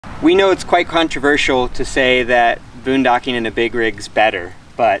We know it's quite controversial to say that boondocking in a big rig's better,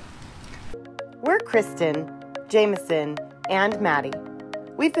 but... We're Kristen, Jameson, and Maddie.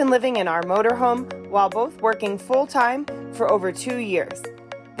 We've been living in our motorhome while both working full-time for over 2 years.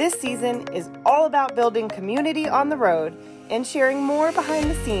 This season is all about building community on the road and sharing more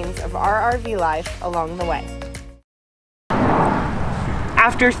behind the scenes of our RV life along the way.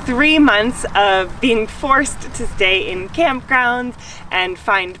 After 3 months of being forced to stay in campgrounds and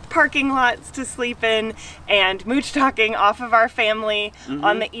find parking lots to sleep in and mooch talking off of our family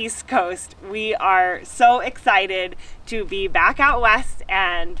on the East Coast, we are so excited to be back out west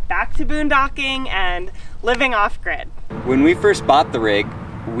and back to boondocking and living off-grid. When we first bought the rig,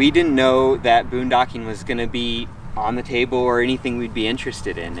 we didn't know that boondocking was going to be on the table or anything we'd be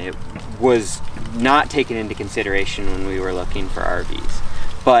interested in. It was not taken into consideration when we were looking for RVs.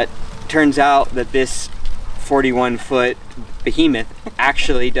 But turns out that this 41-foot behemoth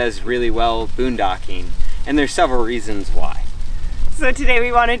actually does really well boondocking, and there's several reasons why. So today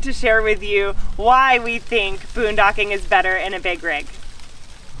we wanted to share with you why we think boondocking is better in a big rig.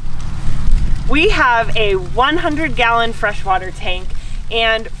 We have a 100-gallon freshwater tank,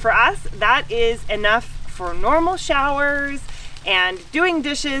 and for us that is enough for normal showers and doing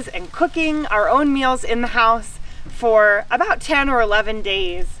dishes and cooking our own meals in the house for about 10 or 11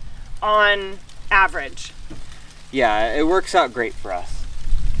 days on average. Yeah, it works out great for us.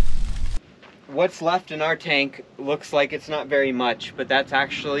 What's left in our tank looks like it's not very much, but that's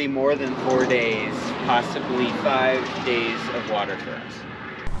actually more than 4 days, possibly 5 days of water for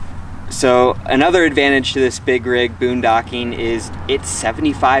us. So another advantage to this big rig boondocking is it's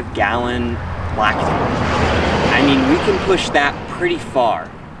 75-gallon black tank. I mean, we can push that pretty far.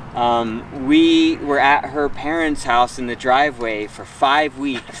 We were at her parents' house in the driveway for 5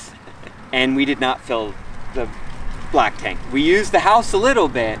 weeks and we did not fill the black tank. We used the house a little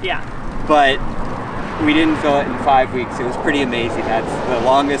bit, yeah, but we didn't fill it in 5 weeks. It was pretty amazing. That's the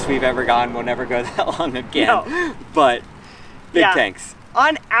longest we've ever gone. We'll never go that long again. No. But big tanks.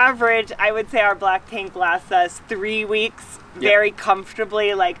 On average, I would say our black tank lasts us 3 weeks very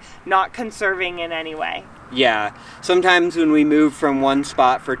comfortably, like not conserving in any way. Yeah, sometimes when we move from one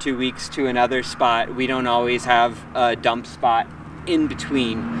spot for 2 weeks to another spot, we don't always have a dump spot in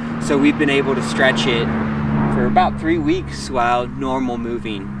between. So we've been able to stretch it for about 3 weeks while normal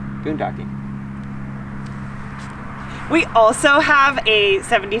moving boondocking. We also have a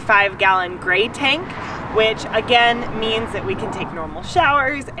 75-gallon gray tank, which again means that we can take normal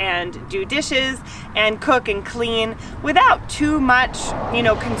showers and do dishes and cook and clean without too much,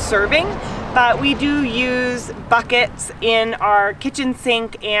 conserving. But we do use buckets in our kitchen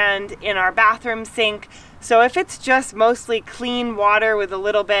sink and in our bathroom sink. So if it's just mostly clean water with a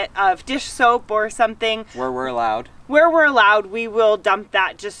little bit of dish soap or something, where we're allowed, we will dump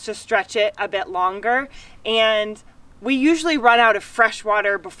that just to stretch it a bit longer. And we usually run out of fresh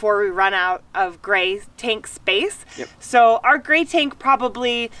water before we run out of gray tank space. Yep. So our gray tank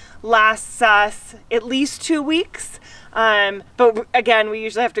probably lasts us at least 2 weeks. But again, we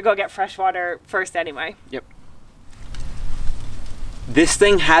usually have to go get fresh water first anyway. Yep. This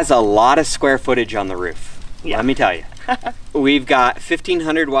thing has a lot of square footage on the roof. Yeah. Let me tell you. We've got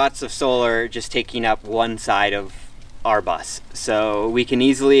 1,500 watts of solar just taking up one side of our bus. So we can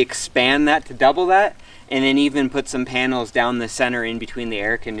easily expand that to double that, and then even put some panels down the center in between the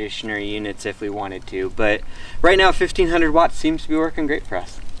air conditioner units if we wanted to. But right now 1,500 watts seems to be working great for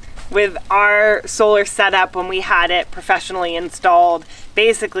us. With our solar setup, when we had it professionally installed,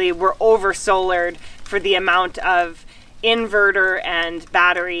 basically we're over solared for the amount of inverter and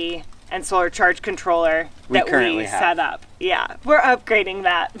battery and solar charge controller that we set up. Yeah, we're upgrading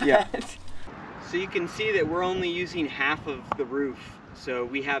that. Yeah. So you can see that we're only using half of the roof, so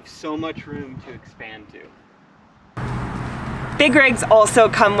we have so much room to expand to. Big rigs also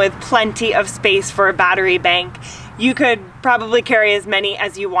come with plenty of space for a battery bank. You could probably carry as many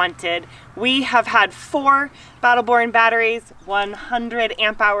as you wanted. We have had 4 Battleborn batteries, 100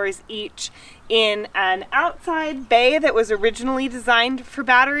 amp hours each, in an outside bay that was originally designed for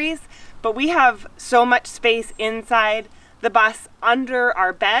batteries, but we have so much space inside the bus under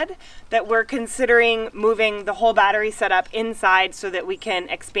our bed that we're considering moving the whole battery setup inside so that we can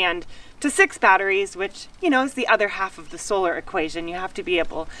expand to 6 batteries, which, is the other half of the solar equation. You have to be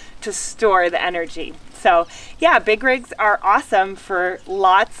able to store the energy. So yeah, big rigs are awesome for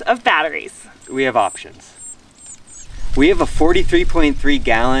lots of batteries. We have options. We have a 43.3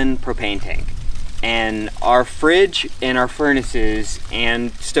 gallon propane tank, and our fridge and our furnaces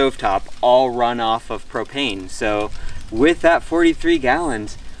and stovetop all run off of propane. So with that 43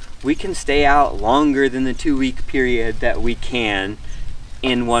 gallons, we can stay out longer than the 2 week period that we can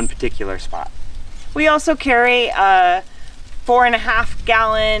in one particular spot. We also carry a 4.5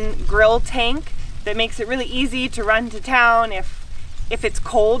 gallon grill tank that makes it really easy to run to town if it's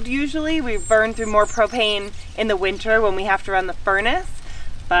cold. Usually we burn through more propane in the winter when we have to run the furnace,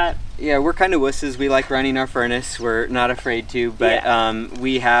 but yeah, we're kind of wusses. We like running our furnace. We're not afraid to, but yeah.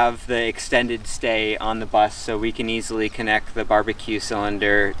 We have the extended stay on the bus, so we can easily connect the barbecue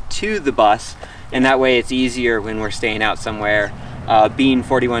cylinder to the bus, and that way it's easier when we're staying out somewhere. Being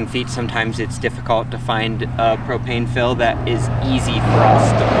 41 feet, sometimes it's difficult to find a propane fill that is easy for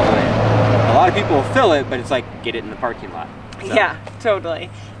us to pull in. A lot of people will fill it, but it's like, get it in the parking lot. So. Yeah,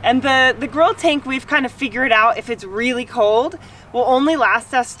 totally. And the grill tank, we've kind of figured out, if it's really cold, will only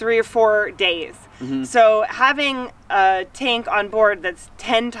last us 3 or 4 days. Mm-hmm. So having a tank on board that's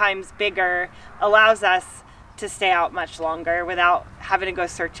 10 times bigger allows us to stay out much longer without having to go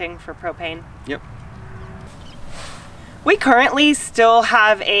searching for propane. Yep. We currently still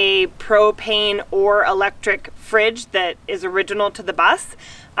have a propane or electric fridge that is original to the bus,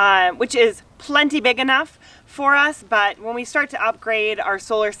 which is plenty big enough for us, but when we start to upgrade our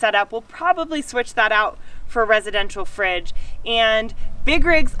solar setup, we'll probably switch that out for a residential fridge. And big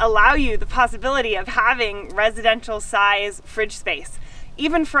rigs allow you the possibility of having residential size fridge space.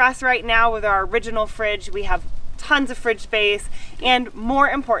 Even for us right now with our original fridge, we have tons of fridge space, and more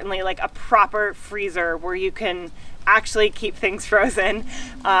importantly, like a proper freezer where you can actually keep things frozen.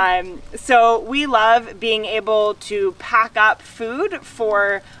 So we love being able to pack up food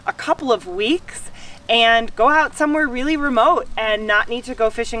for a couple of weeks and go out somewhere really remote and not need to go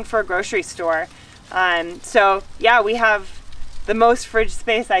fishing for a grocery store. So yeah, we have the most fridge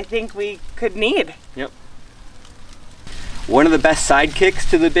space I think we could need. Yep. One of the best sidekicks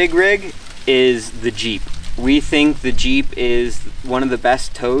to the big rig is the Jeep. We think the Jeep is one of the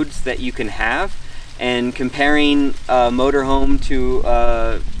best tows that you can have, and comparing a motorhome to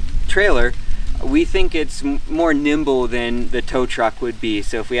a trailer, we think it's more nimble than the tow truck would be.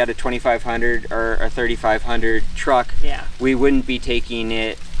 So if we had a 2500 or a 3500 truck, yeah, we wouldn't be taking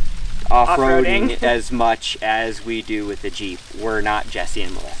it off-roading as much as we do with the Jeep. We're not Jesse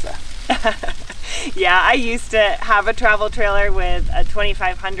and Melissa. Yeah, I used to have a travel trailer with a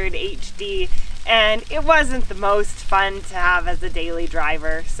 2500 HD, and it wasn't the most fun to have as a daily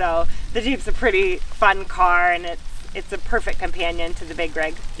driver. So the Jeep's a pretty fun car, and it's a perfect companion to the big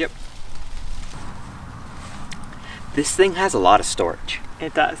rig. Yep. This thing has a lot of storage.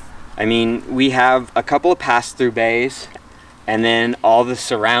 It does. I mean, we have a couple of pass-through bays, and then all the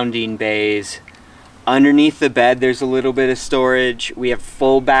surrounding bays. Underneath the bed, there's a little bit of storage. We have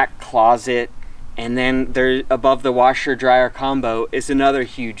full back closet, and then there above the washer dryer combo is another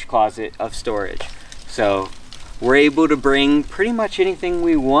huge closet of storage. So we're able to bring pretty much anything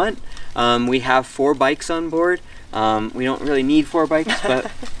we want. We have 4 bikes on board. We don't really need 4 bikes,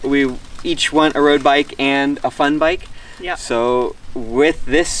 but we each want a road bike and a fun bike. Yeah. So with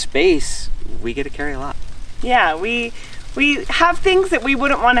this space, we get to carry a lot. Yeah, we have things that we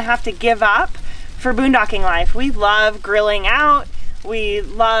wouldn't want to have to give up for boondocking life. We love grilling out. We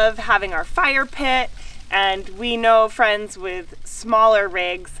love having our fire pit, and we know friends with smaller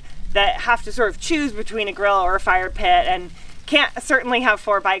rigs that have to sort of choose between a grill or a fire pit and can't certainly have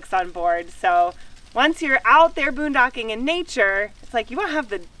 4 bikes on board. So once you're out there boondocking in nature, it's like you want to have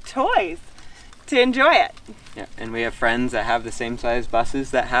the toys to enjoy it. Yeah, and we have friends that have the same size buses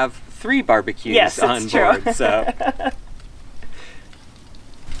that have 3 barbecues on board. True. So.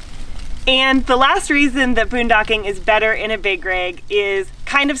 And the last reason that boondocking is better in a big rig is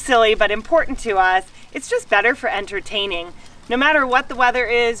kind of silly but important to us. It's just better for entertaining. No matter what the weather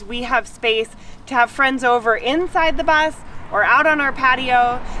is, we have space to have friends over inside the bus or out on our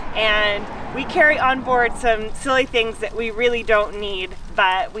patio, and we carry on board some silly things that we really don't need.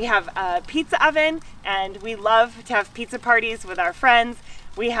 But we have a pizza oven, and we love to have pizza parties with our friends.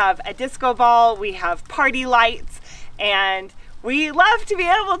 We have a disco ball, we have party lights, and we love to be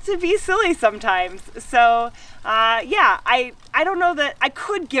able to be silly sometimes. So yeah, I don't know that I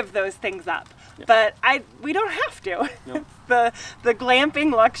could give those things up, yeah, but we don't have to. Nope. the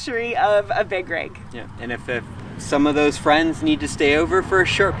glamping luxury of a big rig. Yeah, and if some of those friends need to stay over for a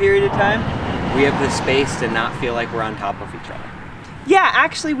short period of time, we have the space to not feel like we're on top of each other. Yeah,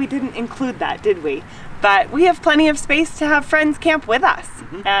 actually we didn't include that, did we? But we have plenty of space to have friends camp with us,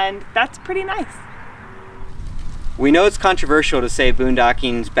 and that's pretty nice. We know it's controversial to say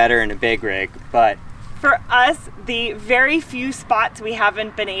boondocking's better in a big rig, but for us, the very few spots we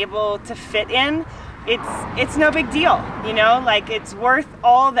haven't been able to fit in, it's no big deal, you know? Like, it's worth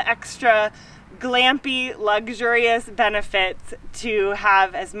all the extra glampy, luxurious benefits to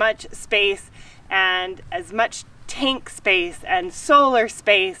have as much space and as much tank space and solar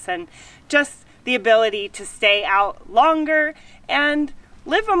space and just the ability to stay out longer and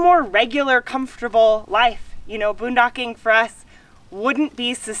live a more regular, comfortable life. You know, boondocking for us wouldn't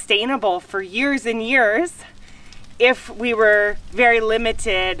be sustainable for years and years if we were very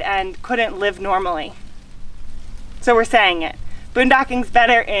limited and couldn't live normally. So we're saying it. Boondocking's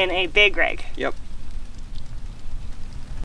better in a big rig. Yep.